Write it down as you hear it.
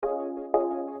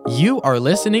You are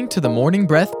listening to the Morning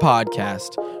Breath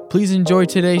Podcast. Please enjoy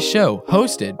today's show,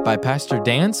 hosted by Pastor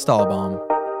Dan Stahlbaum.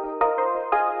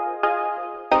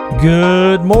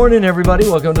 Good morning, everybody.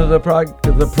 Welcome to the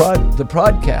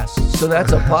podcast. So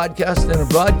that's a podcast and a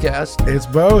broadcast. It's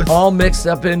both. All mixed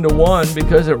up into one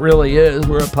because it really is.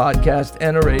 We're a podcast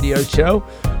and a radio show.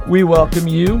 We welcome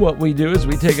you. What we do is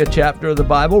we take a chapter of the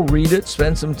Bible, read it,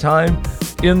 spend some time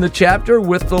in the chapter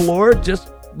with the Lord.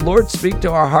 Just, Lord, speak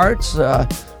to our hearts.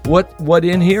 What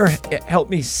in here? Help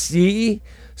me see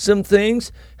some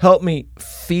things. Help me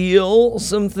feel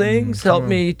some things. Help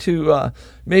me to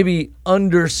maybe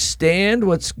understand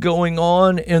what's going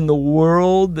on in the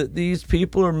world that these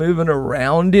people are moving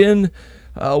around in.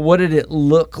 What did it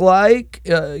look like?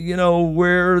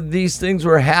 Where these things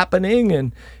were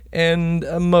happening,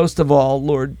 and most of all,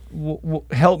 Lord,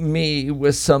 help me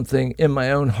with something in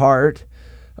my own heart,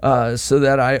 so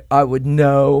that I would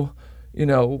know.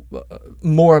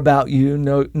 More about you,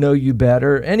 know you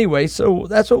better. Anyway, so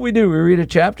that's what we do. We read a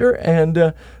chapter,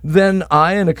 and then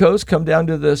I and a coach come down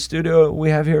to the studio we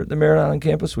have here at the Merritt Island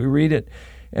campus. We read it,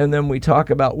 and then we talk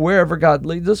about wherever God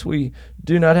leads us. We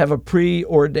do not have a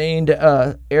preordained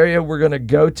area we're going to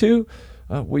go to.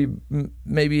 We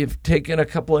maybe have taken a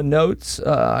couple of notes.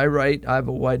 I have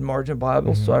a wide margin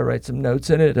Bible, so I write some notes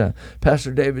in it.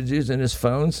 Pastor David's using his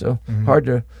phone, so hard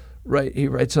to write. He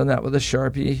writes on that with a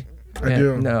Sharpie. I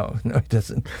do. No, he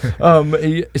doesn't.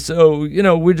 So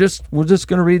we're just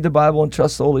going to read the Bible and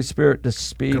trust the Holy Spirit to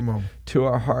speak to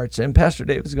our hearts. And Pastor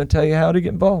Dave is going to tell you how to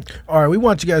get involved. All right, we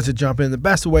want you guys to jump in. The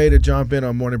best way to jump in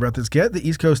on Morning Breath is get the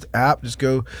East Coast app. Just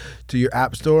go to your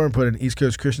app store and put in East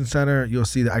Coast Christian Center. You'll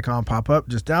see the icon pop up.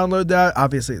 Just download that.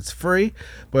 Obviously, it's free,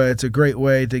 but it's a great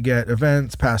way to get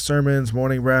events, past sermons,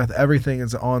 Morning Breath. Everything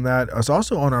is on that. It's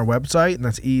also on our website, and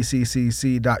that's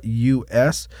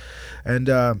eccc.us.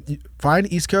 And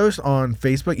find East Coast on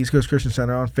Facebook, East Coast Christian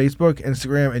Center on Facebook,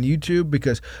 Instagram, and YouTube,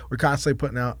 because we're constantly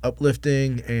putting out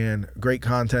uplifting and great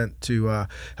content to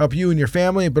help you and your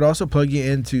family, but also plug you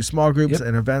into small groups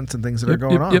and events and things that are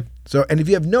going on. So, and if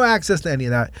you have no access to any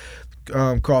of that,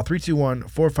 call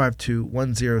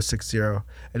 321-452-1060,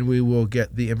 and we will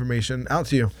get the information out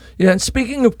to you. Yeah, and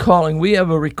speaking of calling, we have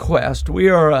a request. We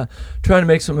are trying to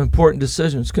make some important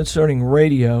decisions concerning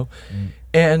radio,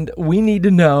 and we need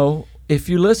to know if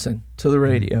you listen to the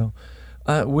radio.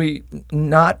 We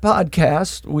not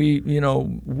podcast. We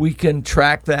can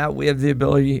track that. We have the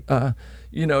ability, to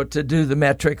do the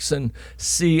metrics and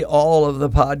see all of the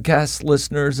podcast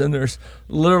listeners. And there's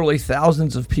literally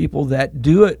thousands of people that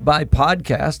do it by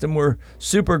podcast, and we're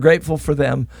super grateful for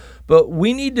them. But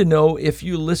we need to know if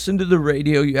you listen to the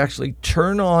radio, you actually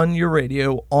turn on your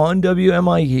radio on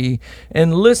WMIE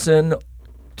and listen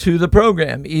to the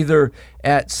program, either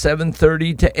at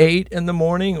 7:30 to 8 in the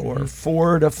morning, or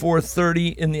 4 to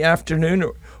 4:30 in the afternoon,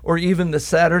 or even the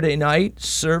Saturday night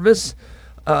service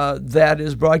that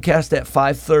is broadcast at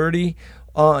 5:30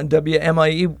 on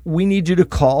WMIE. We need you to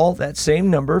call that same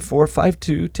number,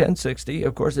 452-1060.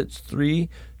 Of course, it's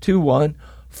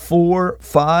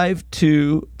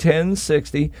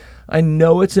 321-452-1060. I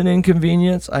know it's an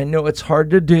inconvenience. I know it's hard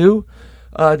to do.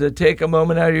 To take a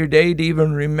moment out of your day to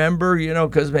even remember,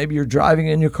 because maybe you're driving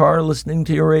in your car listening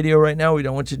to your radio right now. We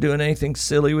don't want you doing anything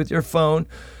silly with your phone.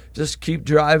 Just keep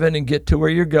driving and get to where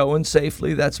you're going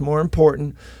safely. That's more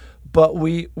important. But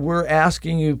we're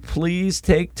asking you, please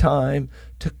take time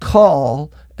to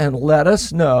call and let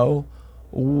us know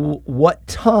what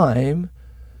time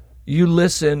you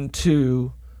listen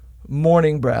to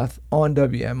Morning Breath on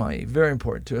WMIE. Very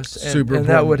important to us. And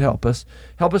that would help us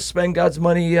spend God's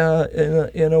money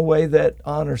in a way that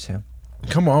honors Him.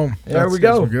 Come on. There we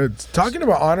go. Good. Talking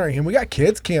about honoring Him, we got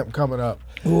kids camp coming up.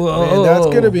 Whoa. Man, that's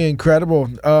going to be incredible.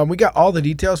 We got all the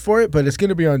details for it, but it's going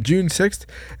to be on June 6th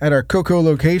at our Cocoa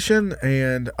location.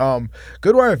 And go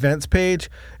to our events page,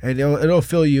 and it'll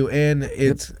fill you in.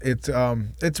 It's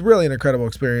really an incredible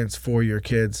experience for your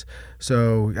kids.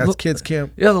 So that's kids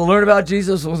camp. Yeah, they'll learn about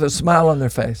Jesus with a smile on their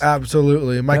face.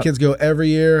 Absolutely. My kids go every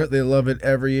year. They love it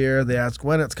every year. They ask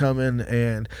when it's coming,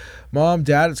 and Mom,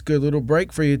 Dad, it's a good little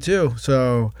break for you too.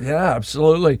 So yeah,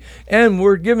 absolutely. And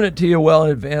we're giving it to you well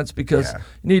in advance because you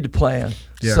need to plan.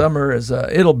 Yeah. Summer is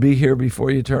it'll be here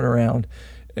before you turn around.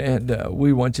 And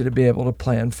we want you to be able to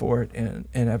plan for it and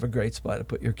have a great spot to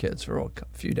put your kids for a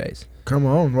few days. Come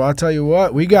on. Well, I'll tell you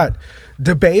what. We got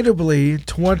debatably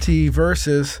 20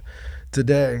 verses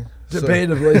today.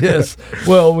 Debatably, yes.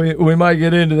 Well, we might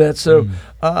get into that. So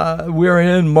we're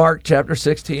in Mark chapter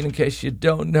 16, in case you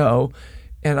don't know.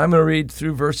 And I'm going to read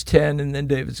through verse 10, and then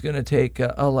David's going to take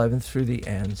 11 through the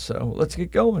end. So let's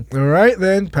get going. All right,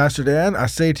 then. Pastor Dan, I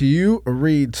say to you,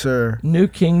 read, sir. New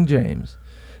King James.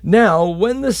 Now,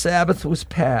 when the Sabbath was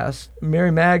past,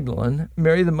 Mary Magdalene,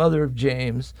 Mary the mother of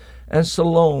James, and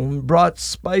Salome brought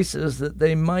spices that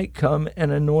they might come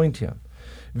and anoint him.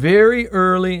 Very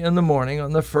early in the morning,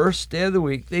 on the first day of the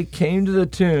week, they came to the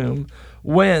tomb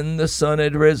when the sun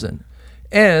had risen.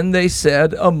 And they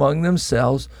said among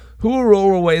themselves, "Who will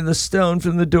roll away the stone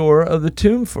from the door of the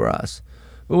tomb for us?"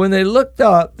 But when they looked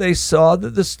up, they saw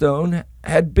that the stone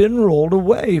had been rolled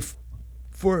away,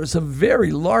 for it was a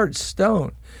very large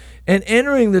stone. And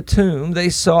entering the tomb, they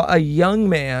saw a young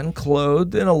man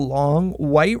clothed in a long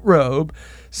white robe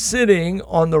sitting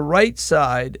on the right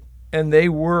side, and they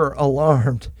were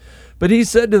alarmed. But he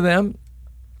said to them,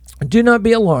 "Do not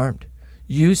be alarmed.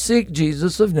 You seek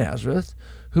Jesus of Nazareth,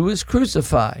 who is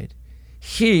crucified.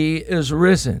 He is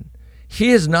risen.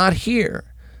 He is not here.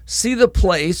 See the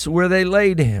place where they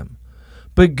laid him.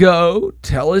 But go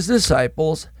tell his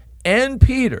disciples and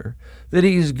Peter that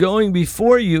he is going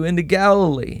before you into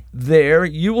Galilee. There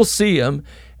you will see him,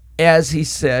 as he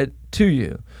said to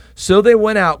you." So they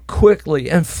went out quickly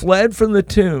and fled from the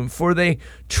tomb, for they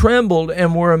trembled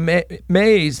and were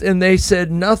amazed, and they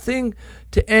said nothing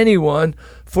to anyone,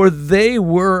 for they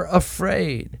were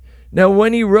afraid. Now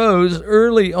when he rose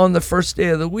early on the first day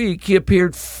of the week, he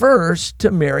appeared first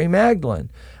to Mary Magdalene,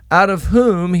 out of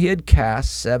whom he had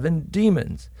cast 7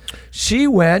 demons. She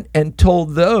went and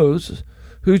told those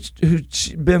who'd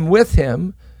been with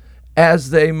him, as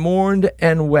they mourned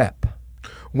and wept.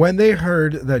 When they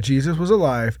heard that Jesus was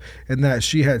alive and that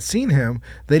she had seen him,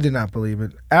 they did not believe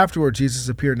it. Afterward, Jesus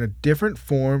appeared in a different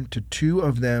form to 2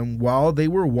 of them while they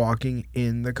were walking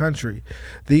in the country.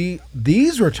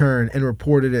 These returned and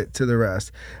reported it to the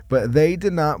rest, but they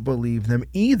did not believe them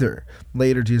either.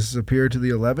 Later, Jesus appeared to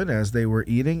the 11 as they were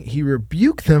eating. He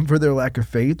rebuked them for their lack of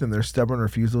faith and their stubborn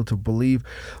refusal to believe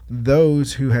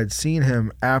those who had seen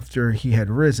him after he had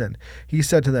risen. He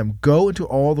said to them, "Go into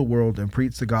all the world and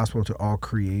preach the gospel to all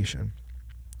creation.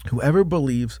 Whoever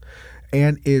believes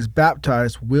and is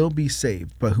baptized will be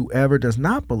saved, but whoever does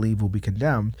not believe will be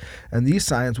condemned. And these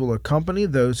signs will accompany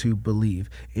those who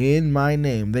believe. In my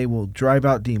name they will drive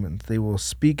out demons. They will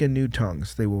speak in new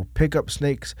tongues. They will pick up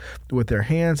snakes with their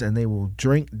hands, and they will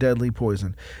drink deadly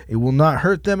poison. It will not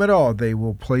hurt them at all. They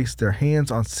will place their hands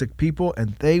on sick people,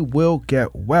 and they will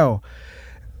get well."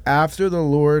 After the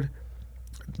Lord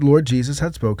Jesus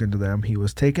had spoken to them, he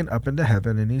was taken up into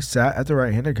heaven, and he sat at the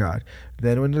right hand of God.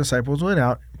 Then when the disciples went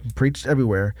out and preached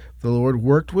everywhere, the Lord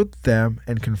worked with them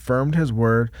and confirmed his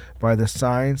word by the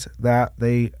signs that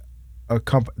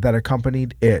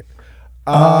accompanied it.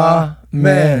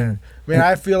 Amen. Man,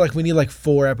 I feel like we need like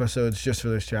 4 episodes just for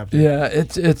this chapter. Yeah,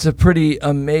 it's a pretty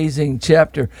amazing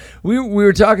chapter. We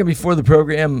were talking before the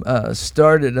program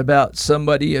started about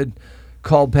somebody had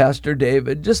called Pastor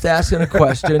David, just asking a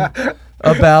question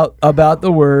about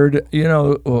the word. You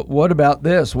know, what about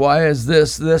this? Why is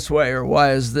this way, or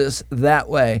why is this that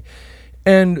way?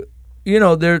 And you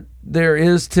know, there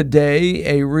is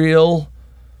today a real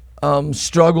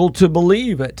struggle to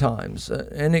believe at times,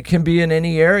 and it can be in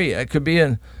any area. It could be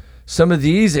in some of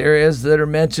these areas that are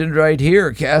mentioned right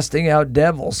here: casting out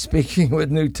devils, speaking with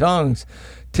new tongues,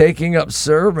 taking up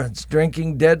serpents,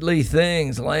 drinking deadly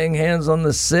things, laying hands on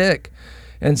the sick,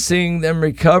 and seeing them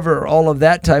recover, all of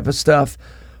that type of stuff.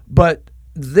 But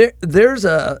there's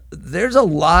a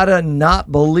lot of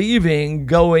not believing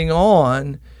going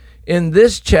on in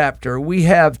this chapter. We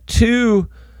have 2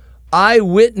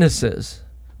 eyewitnesses,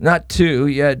 not 2.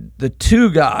 You had the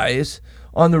 2 guys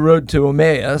on the road to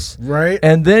Emmaus, right?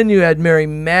 And then you had Mary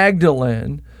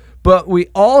Magdalene. But we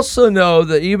also know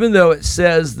that even though it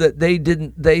says that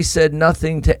they said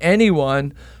nothing to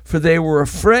anyone, for they were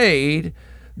afraid,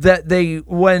 that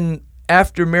when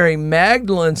after Mary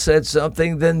Magdalene said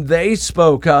something, then they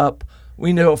spoke up.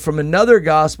 We know from another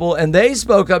gospel, and they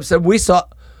spoke up, said, we saw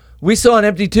an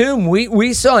empty tomb.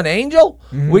 We saw an angel.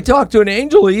 Mm-hmm. We talked to an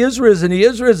angel. He is risen. He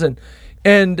is risen.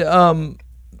 And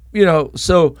you know,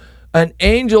 so an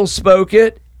angel spoke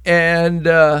it, and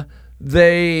the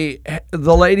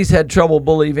ladies had trouble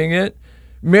believing it.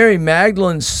 Mary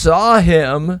Magdalene saw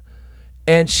him,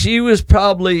 and she was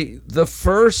probably the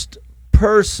first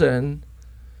person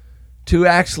to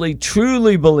actually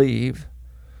truly believe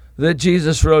that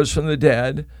Jesus rose from the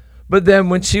dead. But then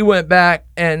when she went back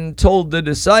and told the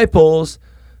disciples,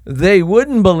 they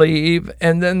wouldn't believe.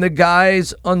 And then the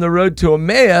guys on the road to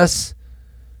Emmaus,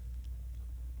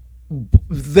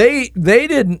 they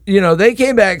didn't, you know, they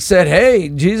came back and said, "Hey,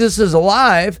 Jesus is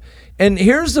alive." And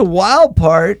here's the wild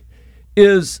part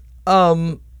is,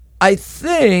 I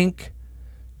think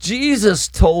Jesus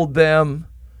told them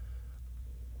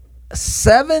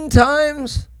 7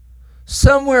 times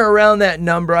somewhere around that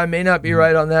number. I may not be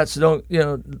right on that, so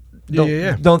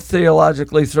don't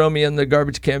theologically throw me in the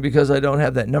garbage can because I don't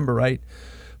have that number right.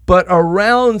 But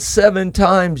around 7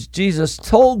 times, Jesus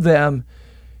told them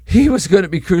he was going to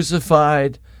be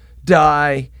crucified,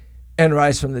 die, and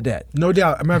rise from the dead. No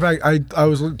doubt. As a matter of fact, I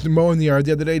was mowing the yard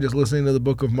the other day, just listening to the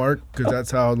book of Mark, because that's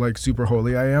how super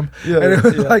holy I am. Yeah, and it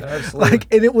was absolutely.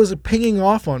 and it was pinging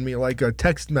off on me like a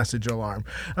text message alarm.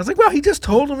 I was like, wow, he just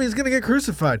told them he's going to get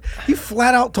crucified. He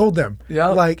flat out told them.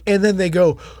 Yeah. And then they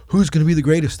go, who's going to be the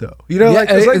greatest though? They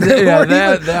weren't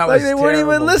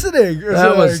even listening.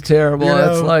 That was terrible.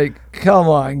 It's like, come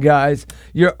on, guys.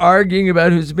 You're arguing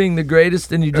about who's being the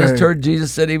greatest, and you just heard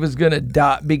Jesus said he was going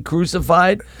to be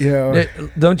crucified. Yeah.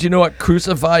 Don't you know what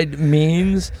crucified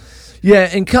means? Yeah,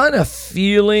 and kind of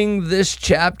feeling this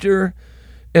chapter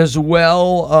as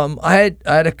well. I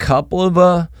had a couple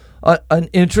of an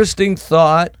interesting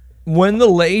thought. When the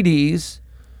ladies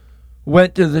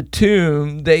went to the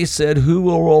tomb, they said, "Who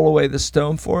will roll away the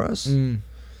stone for us?"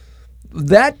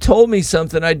 That told me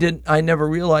something I never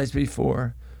realized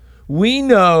before. We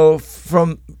know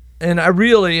from, and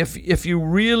if you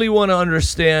really want to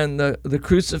understand the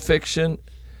crucifixion,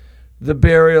 the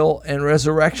burial, and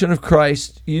resurrection of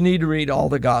Christ, you need to read all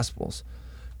the Gospels,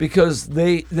 because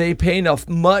they paint a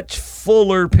much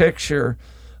fuller picture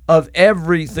of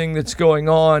everything that's going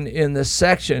on in this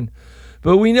section.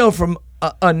 But we know from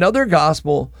another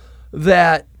Gospel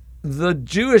that the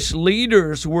Jewish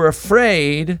leaders were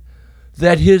afraid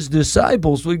that his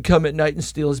disciples would come at night and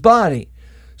steal his body.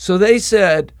 So they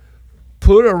said,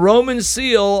 put a Roman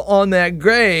seal on that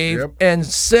grave and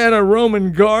set a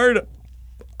Roman guard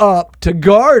up to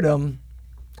guard him,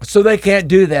 so they can't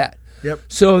do that.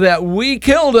 So that we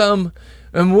killed him,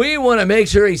 and we want to make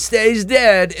sure he stays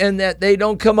dead, and that they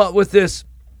don't come up with this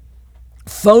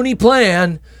phony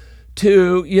plan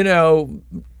to,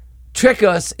 trick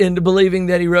us into believing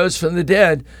that he rose from the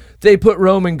dead. They put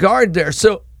Roman guard there.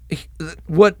 So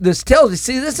what this tells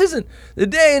you, this isn't the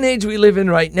day and age we live in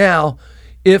right now.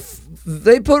 If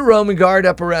they put Roman guard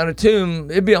up around a tomb,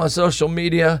 it'd be on social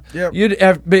media. You'd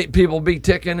have people be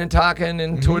ticking and talking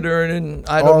and Twitter and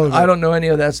I don't know any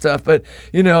of that stuff, but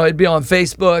it'd be on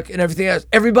Facebook and everything else.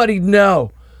 Everybody'd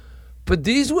know. But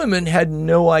these women had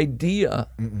no idea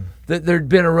that there'd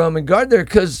been a Roman guard there,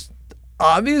 because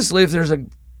obviously if there's a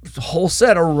whole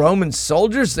set of Roman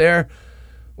soldiers there,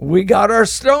 we got our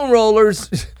stone rollers.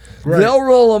 They'll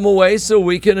roll him away so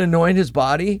we can anoint his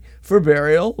body for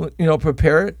burial,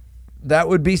 prepare it. That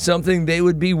would be something they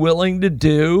would be willing to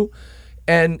do.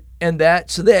 And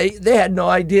so they had no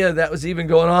idea that was even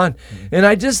going on. And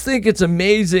I just think it's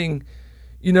amazing,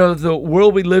 the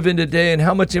world we live in today and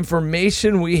how much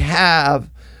information we have,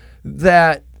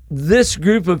 that this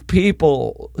group of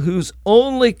people whose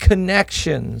only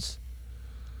connections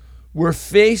were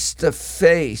face to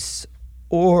face,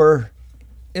 or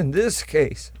in this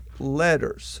case,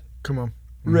 letters. Come on.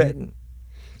 Written.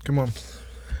 Come on.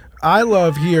 I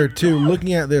love here too,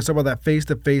 looking at this about that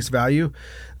face-to-face value,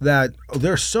 that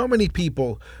there's so many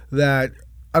people that,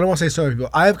 I don't want to say so many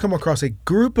people, I have come across a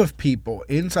group of people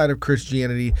inside of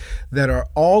Christianity that are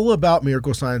all about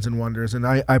miracle signs and wonders. And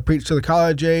I preach to the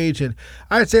college age, and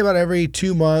I'd say about every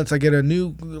 2 months I get a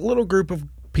new little group of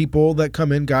people that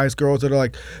come in, guys, girls, that are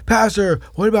like, Pastor,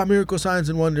 what about miracle signs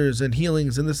and wonders and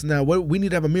healings and this and that? We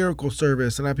need to have a miracle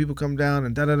service, and have people come down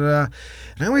and da-da-da-da.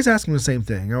 And I always ask them the same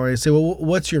thing. I always say, well,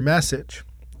 what's your message?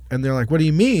 And they're like, what do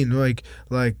you mean? Like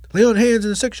lay on hands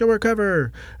and the sick shall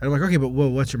recover. And I'm like, okay, but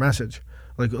what's your message?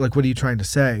 Like, what are you trying to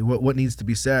say? What needs to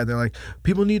be said? They're like,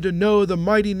 people need to know the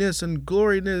mightiness and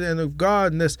glory and of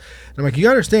God and this. And I'm like, you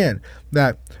understand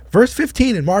that verse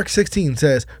 15 in Mark 16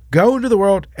 says, go into the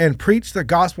world and preach the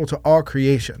gospel to all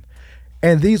creation,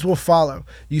 and these will follow.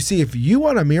 You see, if you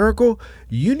want a miracle,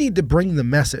 you need to bring the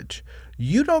message.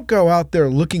 You don't go out there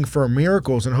looking for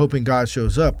miracles and hoping God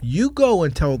shows up. You go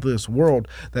and tell this world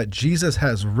that Jesus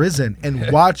has risen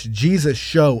and watch Jesus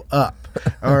show up.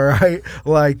 All right?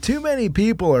 Like, too many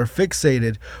people are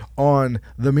fixated on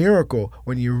the miracle,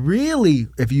 when you really,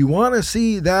 if you want to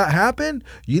see that happen,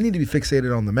 you need to be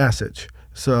fixated on the message.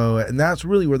 So, and that's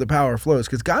really where the power flows,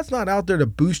 because God's not out there to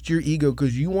boost your ego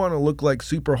because you want to look like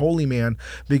super holy man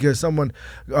because someone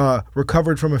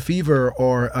recovered from a fever,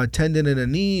 or a tendon in a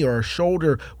knee or a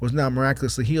shoulder was now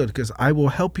miraculously healed. Because I will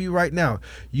help you right now.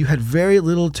 You had very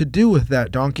little to do with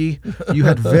that, donkey. You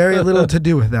had very little to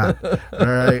do with that. All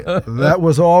right. That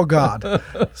was all God.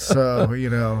 So,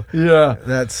 Yeah.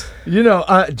 That's,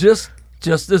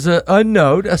 just as a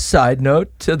note, a side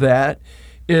note to that,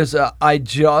 is I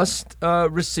just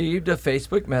received a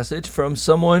Facebook message from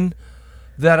someone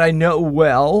that I know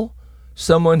well,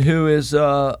 someone who is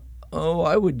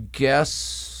I would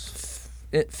guess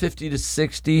 50 to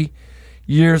 60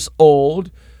 years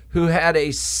old, who had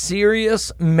a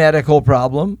serious medical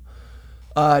problem,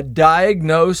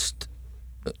 diagnosed,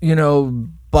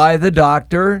 by the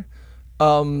doctor,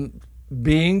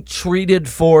 being treated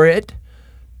for it,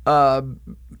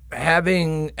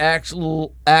 having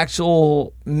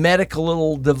actual medical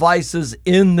little devices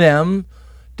in them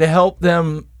to help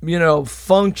them,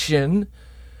 function.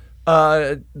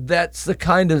 That's the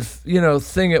kind of,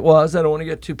 thing it was. I don't want to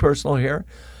get too personal here.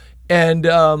 And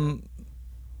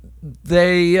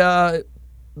their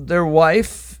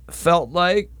wife felt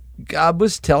like God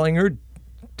was telling her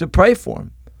to pray for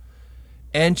him.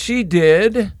 And she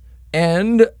did.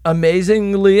 And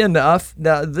amazingly enough,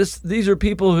 now these are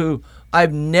people who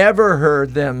I've never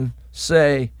heard them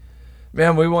say,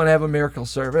 man, we want to have a miracle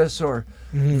service, or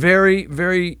very,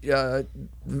 very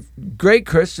great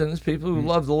Christians, people who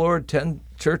love the Lord, attend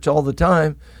church all the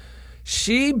time.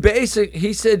 He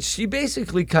said she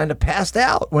basically kind of passed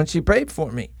out when she prayed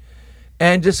for me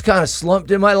and just kind of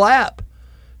slumped in my lap.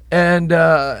 And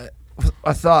I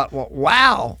thought, well,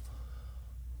 wow.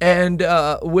 And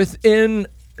within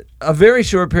a very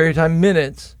short period of time,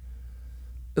 minutes,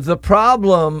 the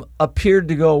problem appeared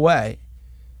to go away.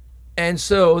 And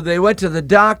so they went to the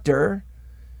doctor,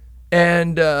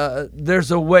 and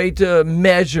there's a way to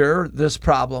measure this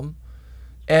problem.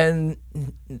 And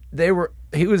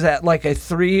he was at like a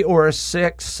 3 or a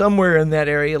 6, somewhere in that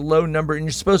area, low number, and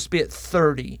you're supposed to be at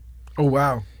 30. Oh,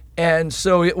 wow. And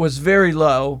so it was very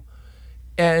low.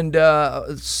 And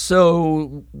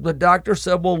so the doctor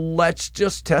said, well, let's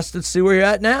just test and see where you're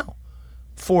at now.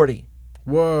 40.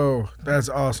 Whoa, that's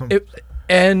awesome.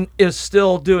 And is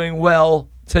still doing well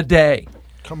today.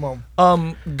 Come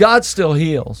on. God still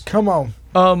heals. Come on.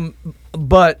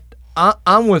 But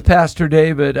I'm with Pastor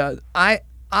David. I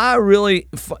really,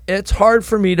 it's hard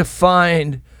for me to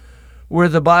find where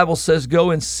the Bible says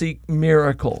go and seek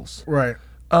miracles. Right.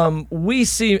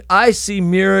 I see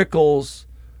miracles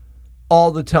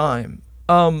all the time.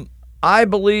 I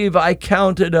believe I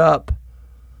counted up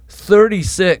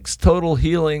 36 total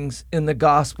healings in the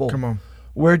gospel. Come on.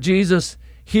 Where Jesus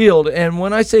healed. And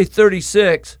when I say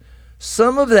 36,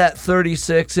 some of that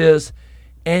 36 is,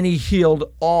 and he healed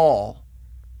all,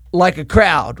 like a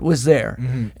crowd was there.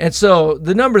 Mm-hmm. And so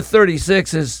the number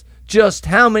 36 is just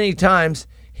how many times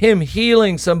him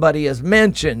healing somebody is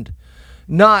mentioned,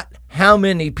 not how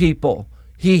many people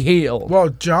he healed. Well,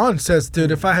 John says,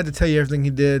 dude, if I had to tell you everything he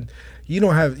did, you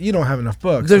don't have enough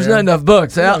books. There's not enough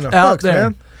books out there.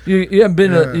 Man. You haven't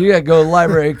been. You got to go to the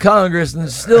Library of Congress, and there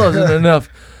still isn't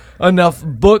enough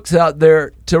books out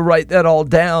there to write that all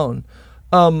down.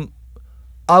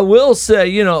 I will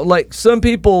say, like some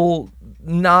people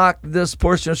knock this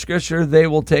portion of Scripture, they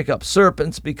will take up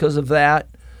serpents because of that.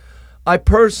 I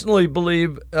personally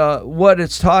believe what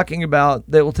it's talking about,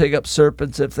 they will take up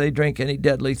serpents if they drink any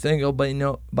deadly thing, it'll by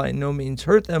no means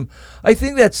hurt them. I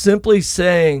think that's simply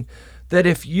saying that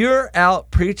if you're out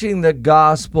preaching the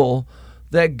gospel,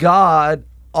 that God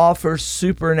offers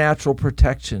supernatural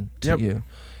protection to you.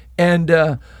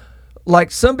 And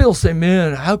like some people say,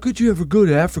 man, how could you ever go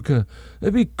to Africa?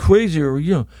 That'd be crazy. Or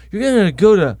you're gonna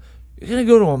go to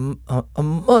a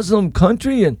Muslim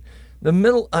country and the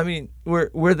middle,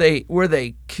 where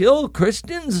they kill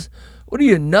Christians? What are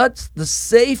you, nuts? The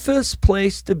safest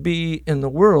place to be in the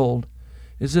world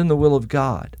is in the will of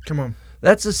God. Come on.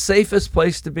 That's the safest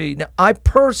place to be. Now, I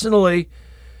personally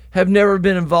have never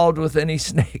been involved with any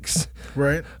snakes.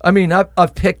 Right.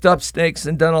 I've picked up snakes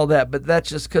and done all that, but that's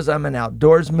just because I'm an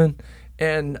outdoorsman,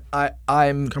 and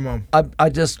I'm. Come on.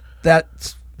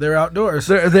 That's. They're outdoors.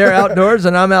 They're outdoors,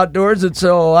 and I'm outdoors, and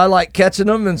so I like catching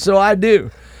them, and so I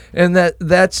do. And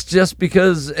that's just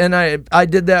because, and I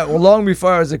did that long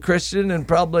before I was a Christian, and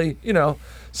probably,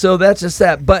 so that's just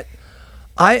that. But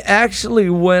I actually,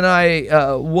 when I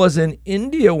was in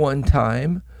India one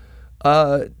time,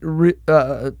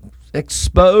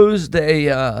 exposed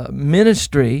a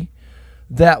ministry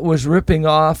that was ripping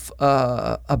off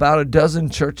about a dozen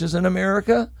churches in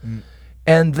America.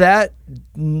 And that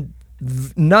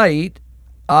night,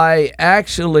 I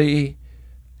actually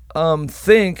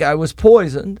think I was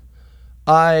poisoned.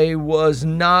 I was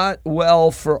not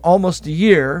well for almost a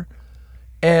year,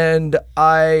 and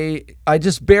I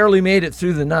just barely made it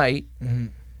through the night. Mm-hmm.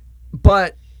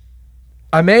 But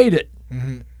I made it.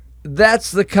 Mm-hmm. That's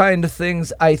the kind of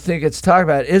things I think it's talking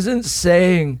about. It isn't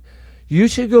saying you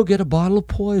should go get a bottle of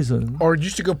poison. Or you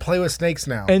should go play with snakes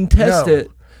now. And test it.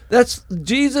 That's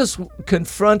Jesus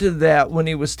confronted that when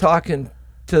he was talking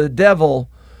to the devil,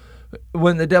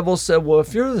 when the devil said, well,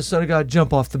 if you're the Son of God,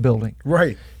 jump off the building.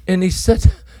 Right. And he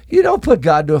said, You don't put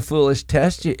God to a foolish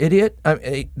test, you idiot. I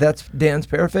mean, that's Dan's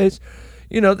paraphrase.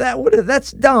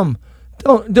 That's dumb.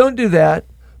 Don't do that.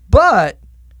 But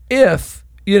if,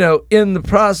 in the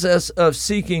process of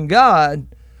seeking God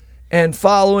and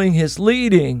following his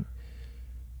leading,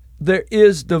 there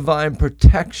is divine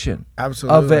protection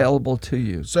available to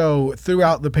you. So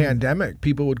throughout the pandemic,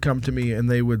 people would come to me and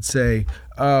they would say,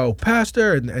 "Oh,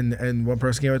 Pastor," and one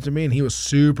person came up to me and he was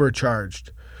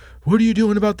supercharged. "What are you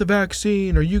doing about the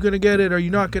vaccine? Are you going to get it? Are you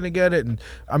not going to get it?" And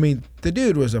I mean, the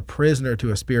dude was a prisoner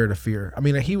to a spirit of fear. I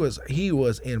mean, he was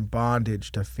in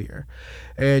bondage to fear.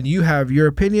 And you have your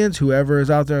opinions, whoever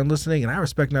is out there and listening, and I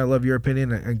respect and I love your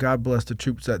opinion, and God bless the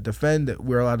troops that defend that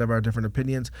we're allowed to have our different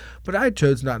opinions. But I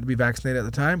chose not to be vaccinated at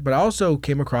the time, but I also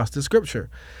came across the scripture.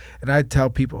 And I'd tell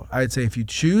people, I'd say, if you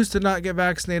choose to not get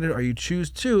vaccinated or you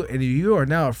choose to, and you are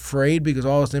now afraid because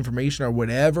all this information or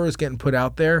whatever is getting put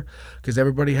out there, because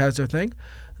everybody has their thing,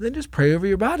 then just pray over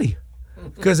your body.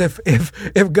 Because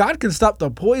if God can stop the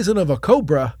poison of a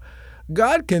cobra,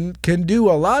 God can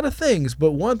do a lot of things,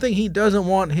 but one thing he doesn't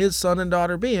want his son and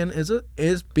daughter being is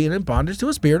being in bondage to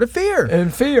a spirit of fear.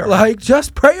 And fear. Like,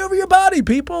 just pray over your body,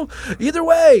 people. Either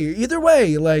way,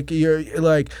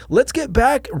 let's get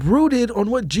back rooted on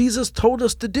what Jesus told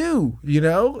us to do,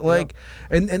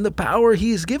 and the power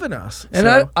he's given us. And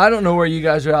so, I don't know where you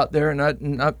guys are out there, and I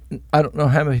don't know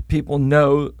how many people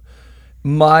know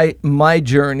my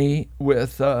journey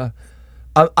with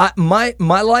my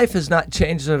life has not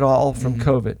changed at all from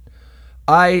COVID.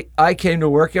 I came to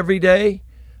work every day.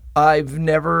 I've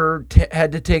never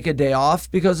had to take a day off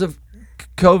because of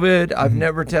COVID. I've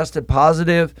never tested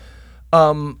positive.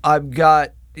 I've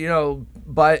got,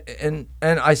 and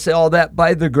I say all that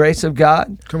by the grace of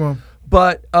God. Come on.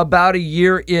 But about a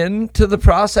year into the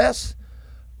process,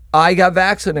 I got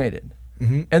vaccinated.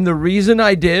 And the reason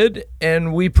I did,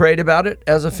 and we prayed about it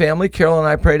as a family, Carol and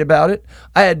I prayed about it,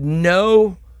 I had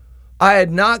not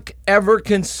ever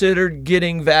considered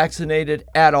getting vaccinated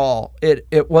at all.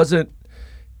 It wasn't,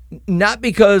 not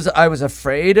because I was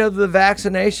afraid of the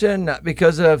vaccination, not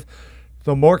because of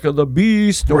the mark of the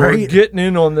beast or getting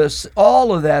in on this.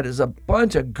 All of that is a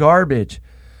bunch of garbage.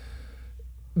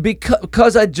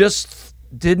 Because I just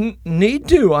didn't need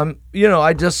to.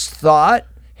 I just thought,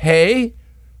 hey,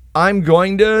 I'm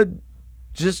going to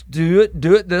just do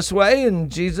it this way,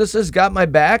 and Jesus has got my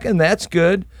back, and that's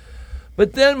good.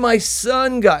 But then my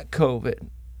son got COVID,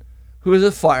 who is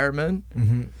a fireman,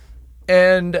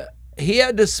 and he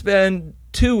had to spend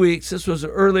 2 weeks, this was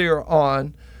earlier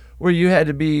on, where you had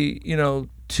to be,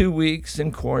 2 weeks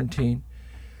in quarantine.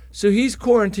 So he's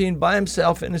quarantined by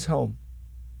himself in his home.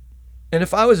 And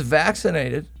if I was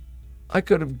vaccinated, I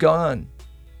could have gone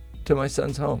to my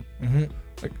son's home.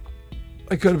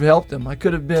 I could have helped him. I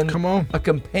could have been a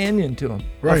companion to him,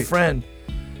 a friend.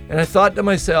 And I thought to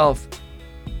myself,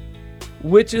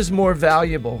 which is more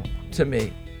valuable to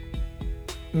me?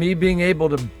 Me being able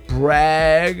to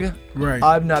brag,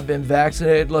 I've not been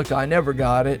vaccinated, look, I never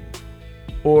got it.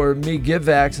 Or me get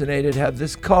vaccinated, have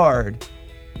this card,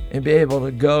 and be able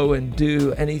to go and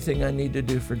do anything I need to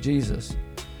do for Jesus.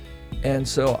 And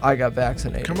so I got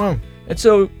vaccinated. Come on. And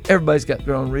so everybody's got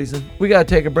their own reason. We got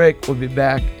to take a break. We'll be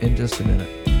back in just a minute.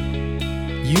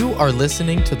 You are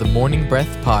listening to the Morning Breath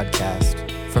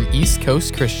Podcast from East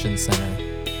Coast Christian Center.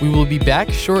 We will be back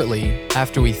shortly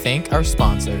after we thank our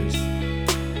sponsors.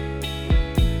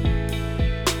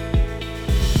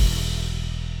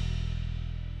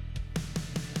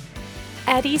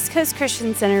 At East Coast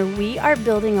Christian Center, we are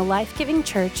building a life-giving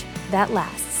church that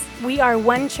lasts. We are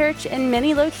one church in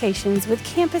many locations with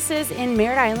campuses in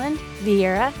Merritt Island,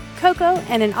 Viera, Cocoa,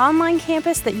 and an online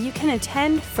campus that you can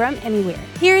attend from anywhere.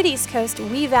 Here at East Coast,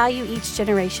 we value each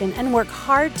generation and work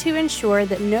hard to ensure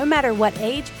that no matter what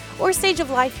age or stage of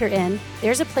life you're in,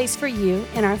 there's a place for you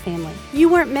in our family. You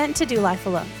weren't meant to do life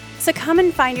alone, so come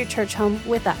and find your church home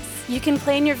with us. You can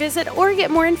plan your visit or get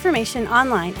more information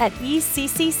online at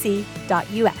eccc.us.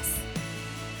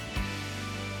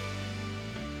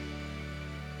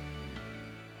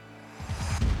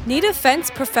 Need a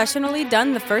fence professionally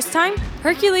done the first time?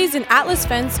 Hercules and Atlas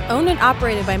Fence, owned and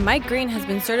operated by Mike Green, has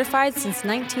been certified since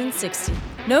 1960.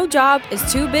 No job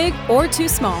is too big or too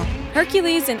small.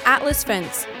 Hercules and Atlas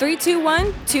Fence,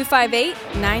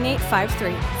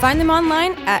 321-258-9853. Find them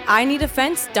online at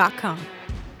ineedafence.com.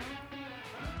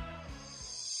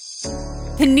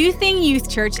 The New Thing Youth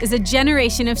Church is a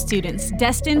generation of students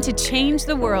destined to change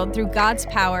the world through God's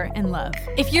power and love.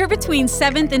 If you're between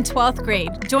 7th and 12th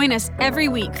grade, join us every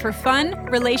week for fun,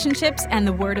 relationships, and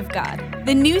the Word of God.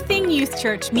 The New Thing Youth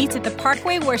Church meets at the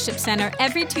Parkway Worship Center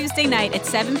every Tuesday night at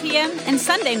 7 p.m. and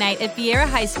Sunday night at Vieira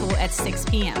High School at 6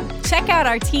 p.m. Check out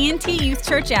our TNT Youth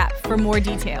Church app for more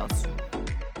details.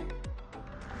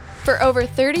 For over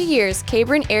 30 years,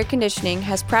 Cabron Air Conditioning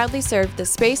has proudly served the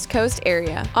Space Coast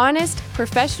area. Honest,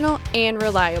 professional, and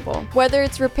reliable. Whether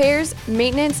it's repairs,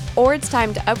 maintenance, or it's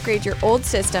time to upgrade your old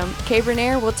system, Cabron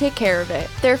Air will take care of it.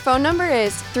 Their phone number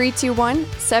is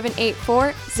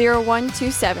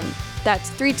 321-784-0127.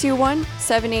 That's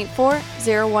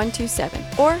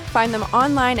 321-784-0127. Or find them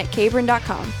online at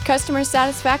cabron.com. Customer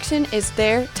satisfaction is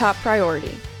their top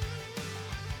priority.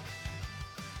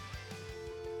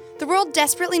 The world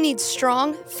desperately needs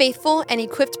strong, faithful, and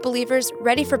equipped believers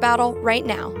ready for battle right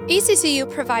now.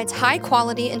 ECCU provides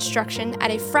high-quality instruction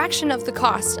at a fraction of the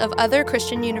cost of other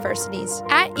Christian universities.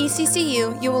 At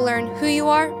ECCU, you will learn who you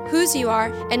are, whose you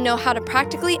are, and know how to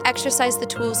practically exercise the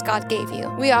tools God gave you.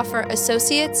 We offer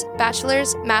associates,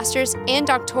 bachelor's, master's, and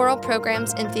doctoral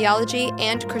programs in theology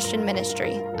and Christian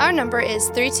ministry. Our number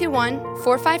is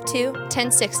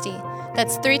 321-452-1060.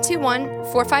 That's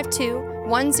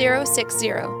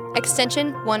 321-452-1060.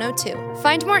 Extension 102.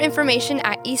 Find more information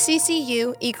at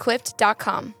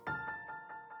eccuequipped.com.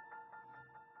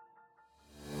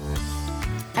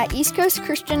 At East Coast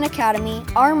Christian Academy,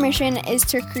 our mission is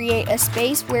to create a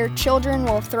space where children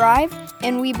will thrive,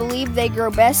 and we believe they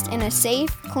grow best in a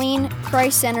safe, clean,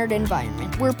 Christ-centered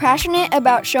environment. We're passionate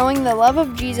about showing the love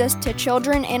of Jesus to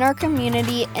children in our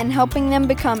community and helping them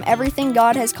become everything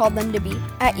God has called them to be.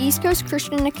 At East Coast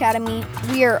Christian Academy,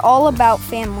 we are all about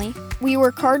family. We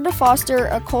work hard to foster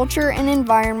a culture and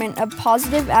environment of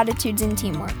positive attitudes and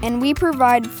teamwork, and we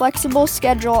provide flexible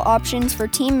schedule options for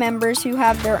team members who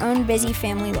have their own busy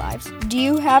family lives. Do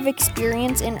you have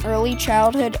experience in early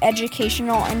childhood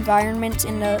educational environments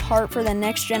in the heart for the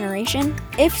next generation?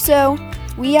 If so,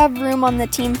 we have room on the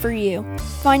team for you.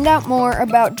 Find out more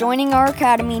about joining our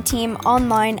Academy team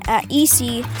online at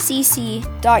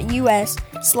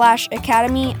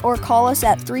eccc.us/academy or call us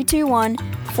at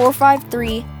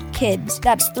 321-453-KIDS.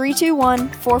 That's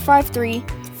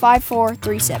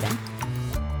 321-453-5437.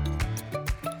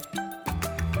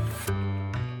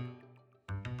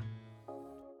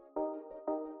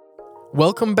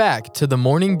 Welcome back to the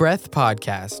Morning Breath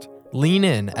Podcast. Lean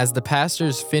in as the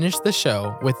pastors finish the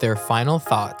show with their final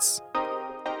thoughts.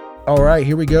 All right,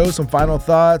 here we go. Some final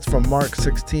thoughts from Mark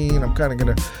 16. I'm kind of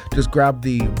going to just grab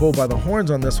the bull by the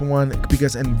horns on this one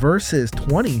because in verses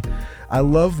 20, I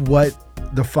love what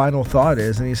the final thought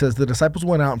is. And he says, the disciples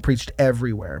went out and preached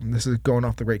everywhere. And this is going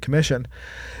off the Great Commission.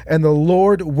 And the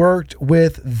Lord worked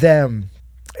with them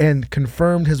and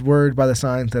confirmed his word by the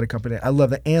signs that accompanied it. I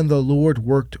love that. And the Lord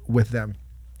worked with them.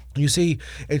 You see,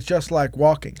 it's just like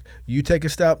walking. You take a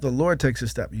step, the Lord takes a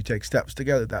step. You take steps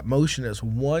together. That motion is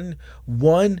one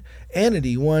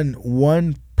entity,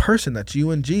 one person. That's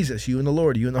you and Jesus, you and the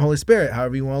Lord, you and the Holy Spirit,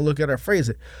 however you want to look at it or phrase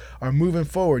it, are moving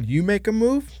forward. You make a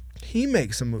move, he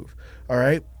makes a move. All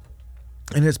right?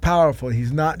 And it's powerful.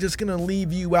 He's not just going to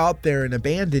leave you out there and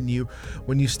abandon you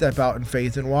when you step out in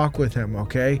faith and walk with him,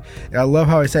 okay? And I love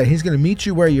how I said he's going to meet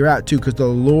you where you're at too, because the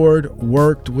Lord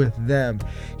worked with them.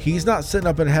 He's not sitting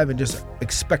up in heaven just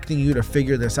expecting you to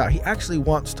figure this out. He actually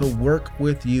wants to work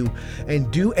with you and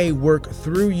do a work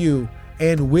through you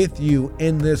and with you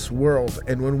in this world.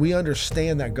 And when we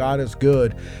understand that God is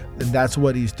good, and that's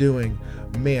what he's doing,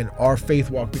 man, our faith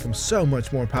walk becomes so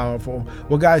much more powerful.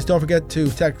 Well, guys, don't forget to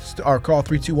text or call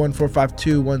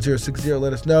 321-452-1060.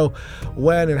 Let us know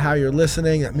when and how you're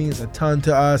listening. That means a ton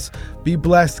to us. Be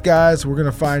blessed, guys. We're going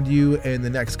to find you in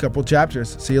the next couple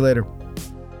chapters. See you later.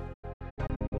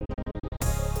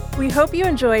 We hope you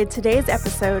enjoyed today's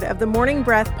episode of the Morning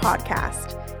Breath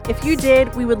Podcast. If you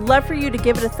did, we would love for you to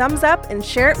give it a thumbs up and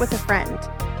share it with a friend.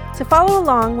 To follow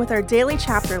along with our daily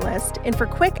chapter list and for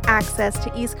quick access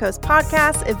to East Coast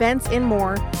podcasts, events, and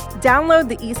more, download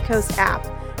the East Coast app.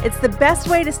 It's the best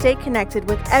way to stay connected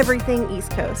with everything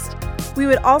East Coast. We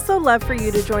would also love for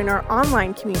you to join our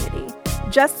online community.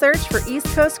 Just search for East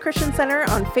Coast Christian Center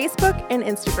on Facebook and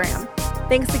Instagram.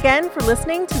 Thanks again for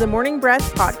listening to the Morning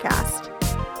Breath Podcast.